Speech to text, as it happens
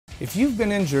If you've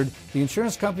been injured, the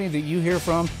insurance company that you hear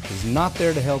from is not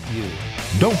there to help you.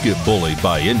 Don't get bullied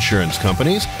by insurance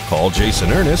companies. Call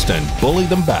Jason Ernest and bully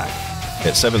them back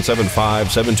at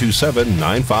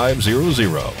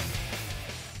 775-727-9500.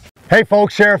 Hey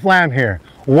folks, Sheriff Lamb here.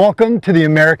 Welcome to the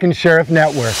American Sheriff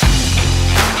Network.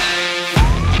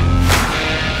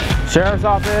 Sheriff's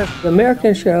Office. The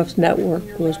American Sheriff's Network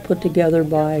was put together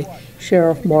by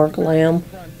Sheriff Mark Lamb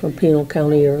from Pinal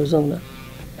County, Arizona.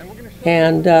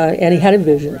 And he had a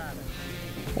vision,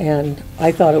 and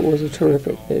I thought it was a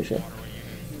terrific vision.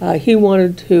 He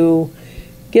wanted to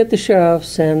get the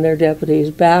sheriffs and their deputies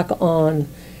back on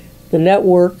the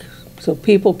network so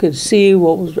people could see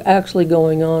what was actually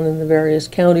going on in the various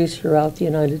counties throughout the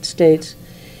United States,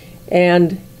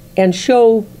 and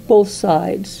show both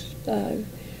sides.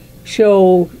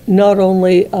 Show not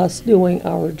only us doing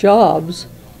our jobs,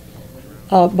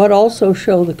 but also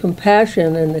show the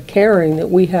compassion and the caring that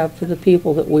we have for the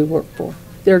people that we work for.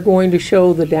 They're going to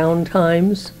show the down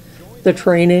times, the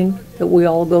training that we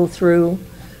all go through,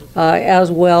 as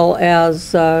well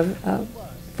as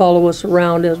follow us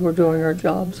around as we're doing our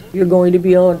jobs. You're going to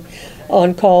be on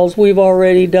calls. We've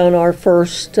already done our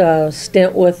first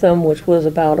stint with them, which was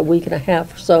about a week and a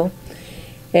half or so.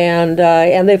 And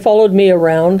they followed me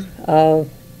around.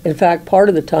 In fact, part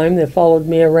of the time they followed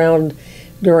me around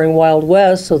during Wild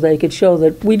West so they could show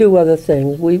that we do other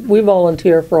things. We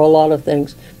volunteer for a lot of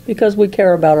things because we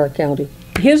care about our county.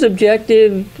 His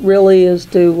objective really is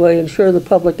to ensure the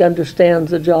public understands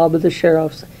the job of the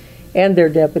sheriffs and their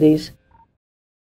deputies.